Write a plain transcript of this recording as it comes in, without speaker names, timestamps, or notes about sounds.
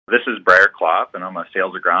This is Briar Klopp, and I'm a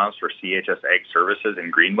sales agronomist for CHS Ag Services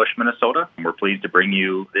in Greenbush, Minnesota. And we're pleased to bring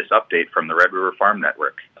you this update from the Red River Farm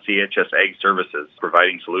Network. CHS Ag Services,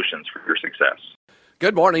 providing solutions for your success.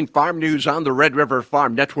 Good morning, Farm News on the Red River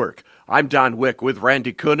Farm Network. I'm Don Wick with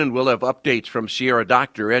Randy Kuhn, and we'll have updates from Sierra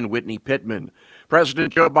Doctor and Whitney Pittman.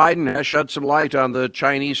 President Joe Biden has shed some light on the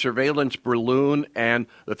Chinese surveillance balloon and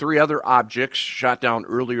the three other objects shot down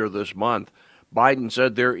earlier this month. Biden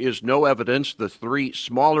said there is no evidence the three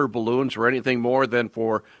smaller balloons were anything more than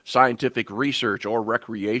for scientific research or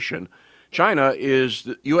recreation. China is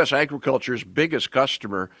U.S. agriculture's biggest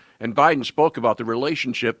customer, and Biden spoke about the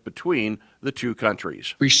relationship between the two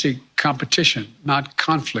countries. We seek competition, not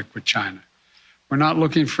conflict with China. We're not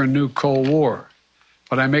looking for a new Cold War,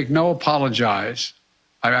 but I make no apologies,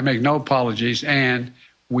 and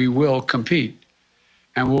we will compete.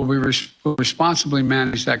 And we'll responsibly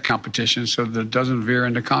manage that competition so that it doesn't veer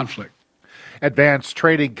into conflict. Advanced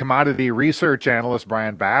Trading commodity research analyst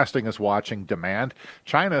Brian Basting is watching demand.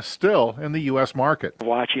 China still in the U.S. market.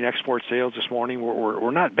 Watching export sales this morning,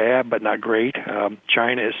 we're not bad, but not great.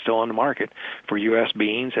 China is still in the market for U.S.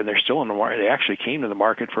 beans, and they're still in the market. They actually came to the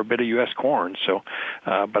market for a bit of U.S. corn. So,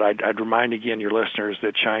 but I'd remind again your listeners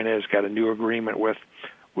that China has got a new agreement with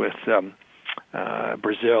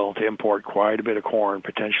Brazil to import quite a bit of corn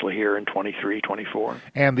potentially here in 23, 24.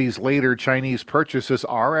 And these later Chinese purchases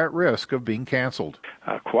are at risk of being canceled.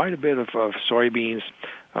 Quite a bit of soybeans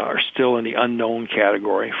are still in the unknown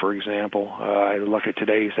category. For example, I look at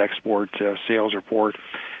today's export sales report.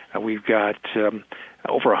 We've got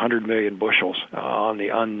over 100 million bushels on the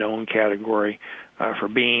unknown category for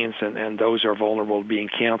beans, and those are vulnerable to being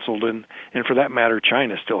canceled. And for that matter,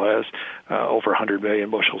 China still has over 100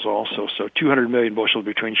 million bushels also. So 200 million bushels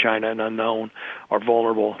between China and unknown are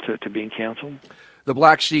vulnerable to being canceled. The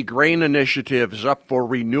Black Sea Grain Initiative is up for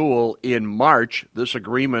renewal in March. This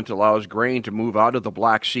agreement allows grain to move out of the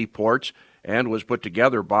Black Sea ports and was put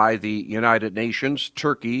together by the United Nations,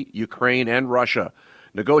 Turkey, Ukraine, and Russia.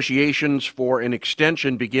 Negotiations for an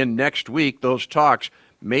extension begin next week. Those talks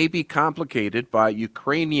may be complicated by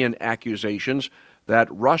Ukrainian accusations that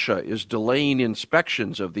Russia is delaying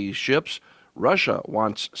inspections of these ships. Russia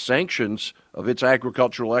wants sanctions of its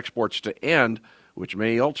agricultural exports to end, which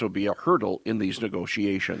may also be a hurdle in these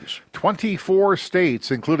negotiations. 24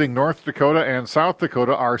 states, including North Dakota and South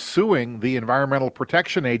Dakota, are suing the Environmental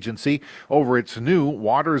Protection Agency over its new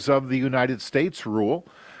Waters of the United States rule.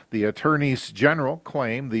 The attorneys general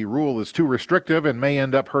claim the rule is too restrictive and may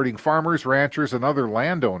end up hurting farmers, ranchers, and other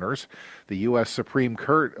landowners. The U.S. Supreme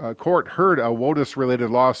Court heard a WOTUS-related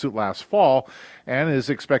lawsuit last fall and is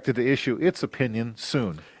expected to issue its opinion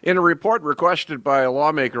soon. In a report requested by a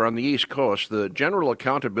lawmaker on the East Coast, the General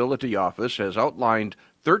Accountability Office has outlined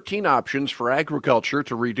 13 options for agriculture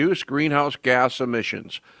to reduce greenhouse gas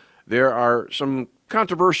emissions. There are some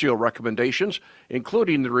controversial recommendations,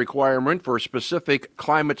 including the requirement for specific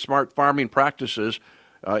climate-smart farming practices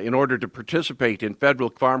in order to participate in federal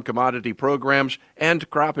farm commodity programs and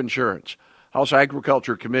crop insurance. House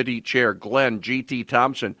Agriculture Committee Chair Glenn G.T.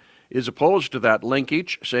 Thompson is opposed to that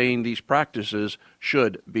linkage, saying these practices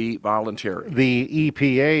should be voluntary. The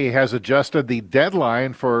EPA has adjusted the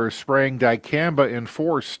deadline for spraying dicamba in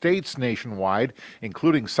 4 states nationwide,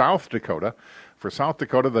 including South Dakota. For South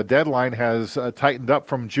Dakota, the deadline has tightened up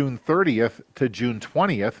from June 30th to June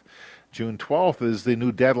 20th. June 12th is the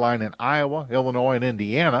new deadline in Iowa, Illinois, and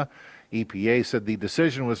Indiana. EPA said the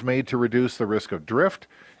decision was made to reduce the risk of drift.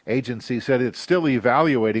 Agency said it's still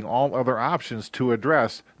evaluating all other options to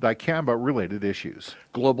address dicamba-related issues.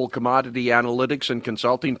 Global Commodity Analytics and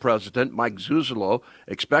Consulting President Mike Zuzolo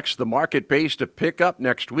expects the market pace to pick up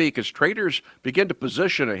next week as traders begin to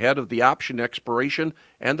position ahead of the option expiration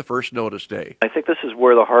and the first notice day. I think this is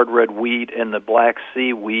where the hard red wheat and the Black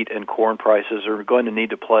Sea wheat and corn prices are going to need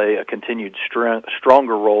to play a continued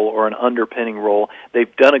stronger role or an underpinning role.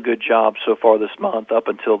 They've done a good job so far this month up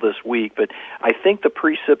until this week, but I think the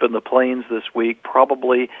precip in the plains this week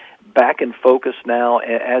probably back in focus now,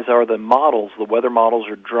 as are the models. The weather models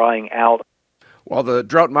are drying out. While the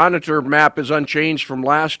drought monitor map is unchanged from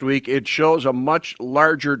last week, it shows a much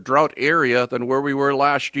larger drought area than where we were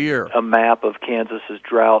last year. A map of Kansas's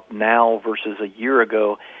drought now versus a year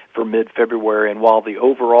ago for mid-February, and while the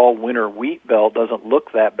overall winter wheat belt doesn't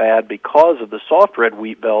look that bad because of the soft red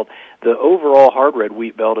wheat belt, the overall hard red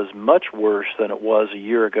wheat belt is much worse than it was a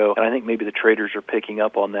year ago, and I think maybe the traders are picking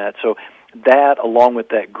up on that. So that, along with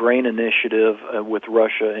that grain initiative with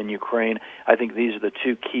Russia and Ukraine, I think these are the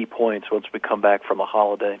two key points once we come back from a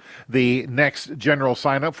holiday. The next general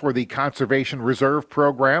sign-up for the Conservation Reserve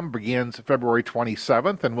Program begins February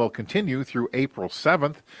 27th and will continue through April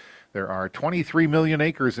 7th. There are 23 million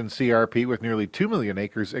acres in CRP, with nearly 2 million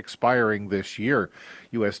acres expiring this year.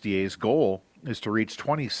 USDA's goal is to reach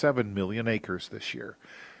 27 million acres this year.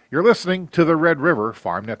 You're listening to the Red River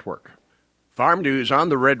Farm Network. Farm news on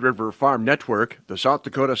the Red River Farm Network. The South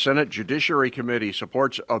Dakota Senate Judiciary Committee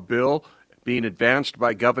supports a bill being advanced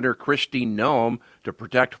by Governor Kristi Noem to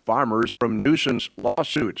protect farmers from nuisance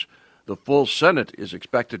lawsuits. The full Senate is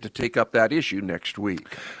expected to take up that issue next week.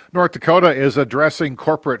 North Dakota is addressing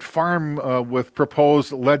corporate farm with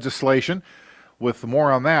proposed legislation. With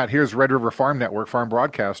more on that, here's Red River Farm Network farm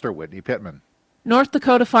broadcaster Whitney Pittman. North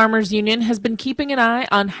Dakota Farmers Union has been keeping an eye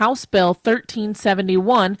on House Bill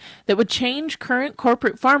 1371 that would change current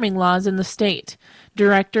corporate farming laws in the state.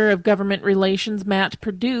 Director of Government Relations Matt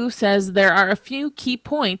Perdue says there are a few key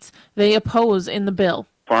points they oppose in the bill.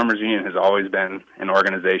 Farmers Union has always been an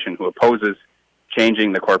organization who opposes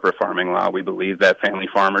changing the corporate farming law. We believe that family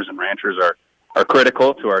farmers and ranchers are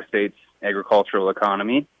critical to our state's agricultural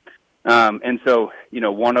economy. And so,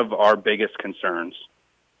 one of our biggest concerns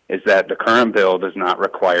is that the current bill does not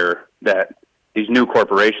require that these new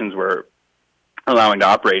corporations we're allowing to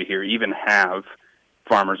operate here even have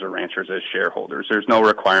farmers or ranchers as shareholders. There's no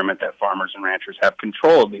requirement that farmers and ranchers have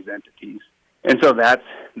control of these entities. And so that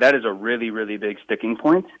is a really, really big sticking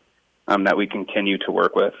point that we continue to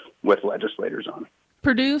work with legislators on.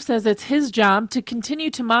 Perdue says it's his job to continue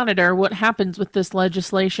to monitor what happens with this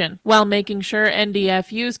legislation, while making sure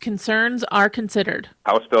NDFU's concerns are considered.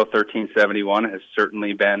 House Bill 1371 has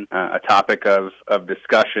certainly been a topic of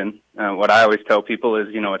discussion. What I always tell people is,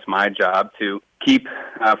 it's my job to keep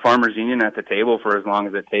Farmers Union at the table for as long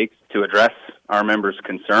as it takes to address our members'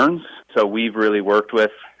 concerns. So we've really worked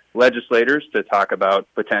with legislators to talk about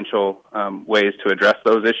potential ways to address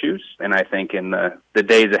those issues. And I think in the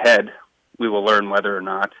days ahead, we will learn whether or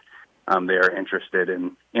not they are interested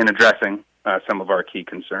in addressing some of our key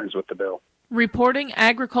concerns with the bill. Reporting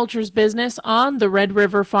agriculture's business on the Red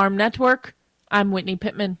River Farm Network, I'm Whitney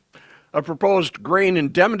Pittman. A proposed grain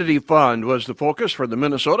indemnity fund was the focus for the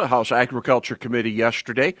Minnesota House Agriculture Committee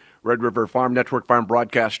yesterday. Red River Farm Network farm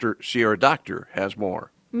broadcaster Sierra Doctor has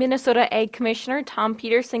more. Minnesota Ag Commissioner Tom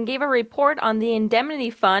Peterson gave a report on the indemnity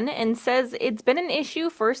fund and says it's been an issue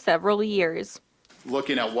for several years.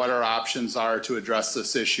 Looking at what our options are to address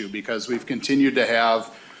this issue, because we've continued to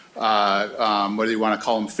have whether you want to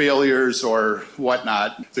call them failures or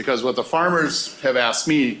whatnot, because what the farmers have asked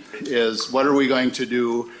me is what are we going to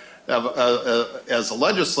do as a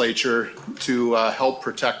legislature to help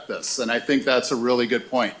protect this. And I think that's a really good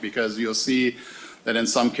point, because you'll see that in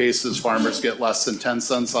some cases farmers get less than 10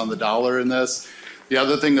 cents on the dollar in this. The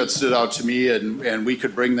other thing that stood out to me, and we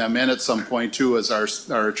could bring them in at some point too, is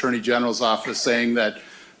our Attorney General's office saying that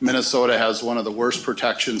Minnesota has one of the worst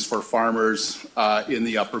protections for farmers in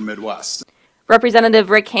the upper Midwest. Representative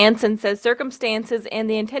Rick Hansen says circumstances and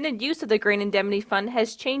the intended use of the Grain Indemnity Fund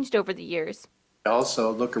has changed over the years. I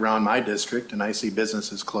also look around my district and I see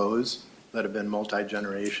businesses close that have been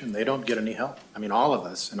multi-generation. They don't get any help. I mean, all of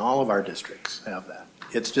us in all of our districts have that.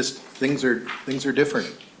 It's just things are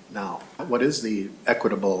different now. What is the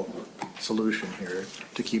equitable solution here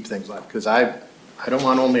to keep things like? Because I don't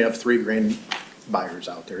want to only have 3 grain buyers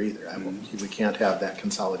out there either. We can't have that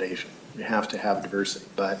consolidation. You have to have diversity.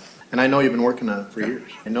 And I know you've been working on it for years.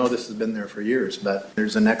 I know this has been there for years, but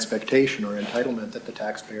there's an expectation or entitlement that the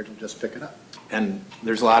taxpayers will just pick it up. And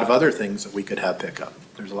there's a lot of other things that we could have pick up.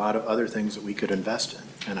 There's a lot of other things that we could invest in.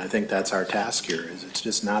 And I think that's our task here, is it's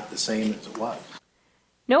just not the same as it was.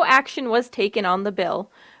 No action was taken on the bill.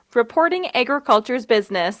 Reporting agriculture's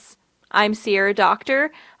business, I'm Sierra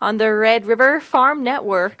Doctor on the Red River Farm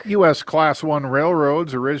Network. U.S. Class 1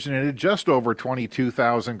 railroads originated just over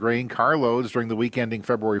 22,000 grain carloads during the week ending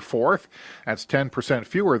February 4th. That's 10%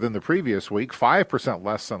 fewer than the previous week, 5%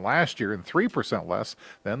 less than last year, and 3% less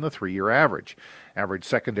than the 3-year average. Average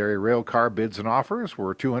secondary rail car bids and offers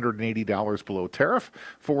were $280 below tariff,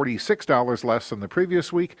 $46 less than the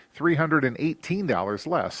previous week, $318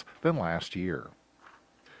 less than last year.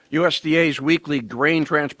 USDA's weekly grain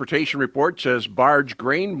transportation report says barge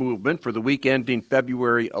grain movement for the week ending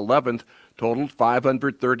February 11th totaled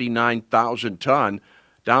 539,000 ton,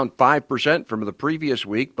 down 5% from the previous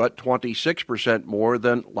week, but 26% more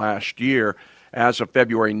than last year. As of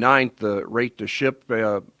February 9th, the rate to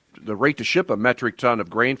ship a metric ton of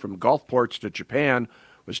grain from Gulf ports to Japan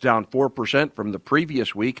was down 4% from the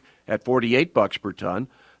previous week at $48 per ton.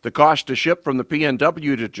 The cost to ship from the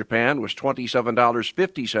PNW to Japan was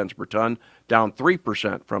 $27.50 per ton, down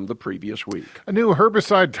 3% from the previous week. A new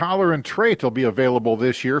herbicide-tolerant trait will be available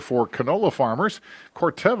this year for canola farmers.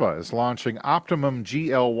 Corteva is launching Optimum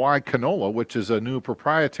GLY canola, which is a new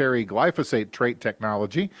proprietary glyphosate trait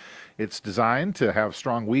technology. It's designed to have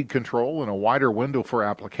strong weed control and a wider window for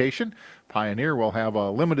application. Pioneer will have a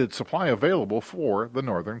limited supply available for the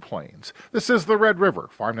Northern Plains. This is the Red River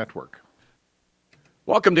Farm Network.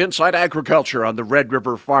 Welcome to Inside Agriculture on the Red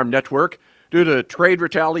River Farm Network. Due to trade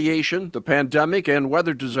retaliation, the pandemic, and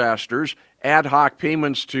weather disasters, ad hoc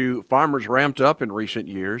payments to farmers ramped up in recent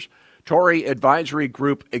years. Tory Advisory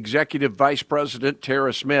Group Executive Vice President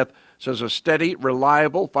Tara Smith says a steady,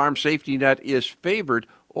 reliable farm safety net is favored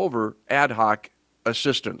over ad hoc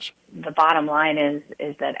assistance. The bottom line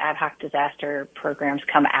is that ad hoc disaster programs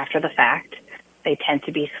come after the fact. They tend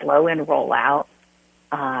to be slow in rollout.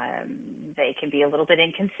 They can be a little bit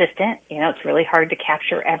inconsistent. It's really hard to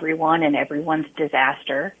capture everyone and everyone's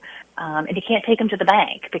disaster. And you can't take them to the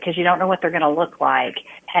bank because you don't know what they're going to look like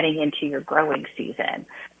heading into your growing season.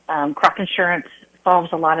 Crop insurance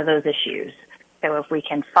solves a lot of those issues. So if we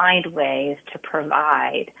can find ways to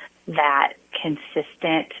provide that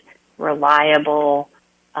consistent, reliable,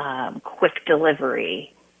 quick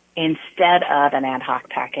delivery instead of an ad hoc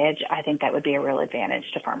package, I think that would be a real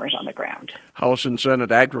advantage to farmers on the ground. House and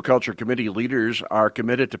Senate Agriculture Committee leaders are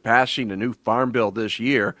committed to passing a new farm bill this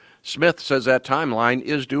year. Smith says that timeline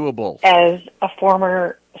is doable. As a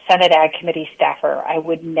former Senate Ag Committee staffer, I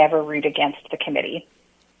would never root against the committee.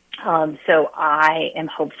 So I am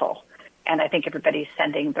hopeful. And I think everybody's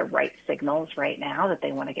sending the right signals right now that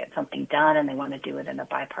they want to get something done and they want to do it in a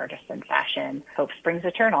bipartisan fashion. Hope springs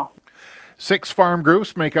eternal. 6 farm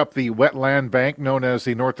groups make up the Wetland Bank known as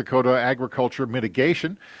the North Dakota Agriculture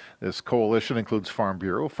Mitigation. This coalition includes Farm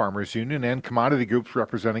Bureau, Farmers Union, and commodity groups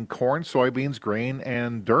representing corn, soybeans, grain,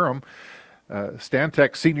 and durum.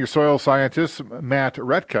 Stantec senior soil scientist Matt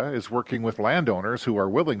Retka is working with landowners who are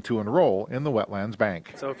willing to enroll in the Wetlands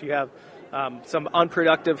Bank. So if you have some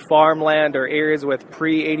unproductive farmland or areas with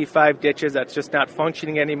pre-85 ditches that's just not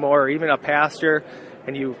functioning anymore, or even a pasture,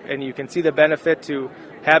 and you can see the benefit to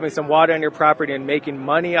having some water on your property and making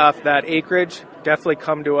money off that acreage, definitely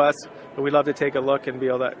come to us. But we'd love to take a look and be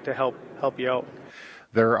able to help you out.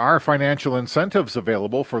 There are financial incentives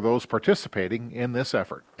available for those participating in this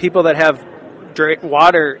effort. People that have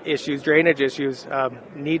water issues, drainage issues,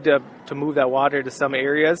 need to move that water to some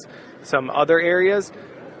areas, some other areas,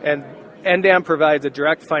 and NDAM provides a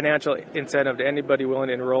direct financial incentive to anybody willing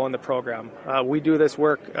to enroll in the program. We do this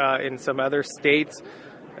work in some other states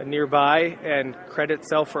nearby, and credits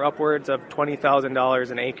sell for upwards of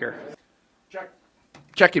 $20,000 an acre.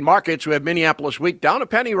 Checking markets, we have Minneapolis wheat down a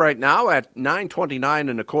penny right now at $9.29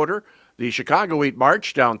 1/4. The Chicago wheat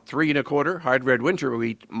March down 3 1/4. Hard red winter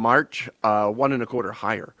wheat March 1 1/4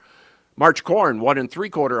 higher. March corn 1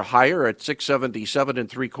 3/4 higher at $6.77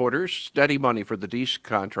 3/4. Steady money for the Deese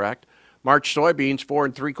contract. March soybeans 4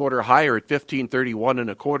 3/4 higher at $15.31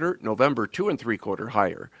 1/4. November 2 3/4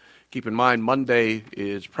 higher. Keep in mind, Monday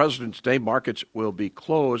is President's Day. Markets will be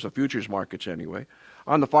closed, the futures markets anyway.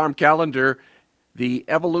 On the farm calendar, the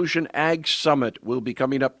Evolution Ag Summit will be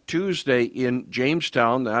coming up Tuesday in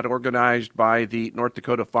Jamestown, that organized by the North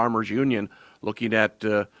Dakota Farmers Union, looking at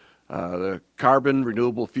the carbon,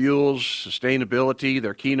 renewable fuels, sustainability.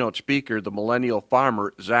 Their keynote speaker, the millennial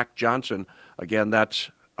farmer, Zach Johnson. Again,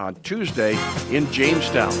 that's on Tuesday in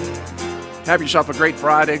Jamestown. Have yourself a great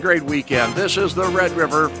Friday, great weekend. This is the Red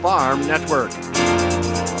River Farm Network.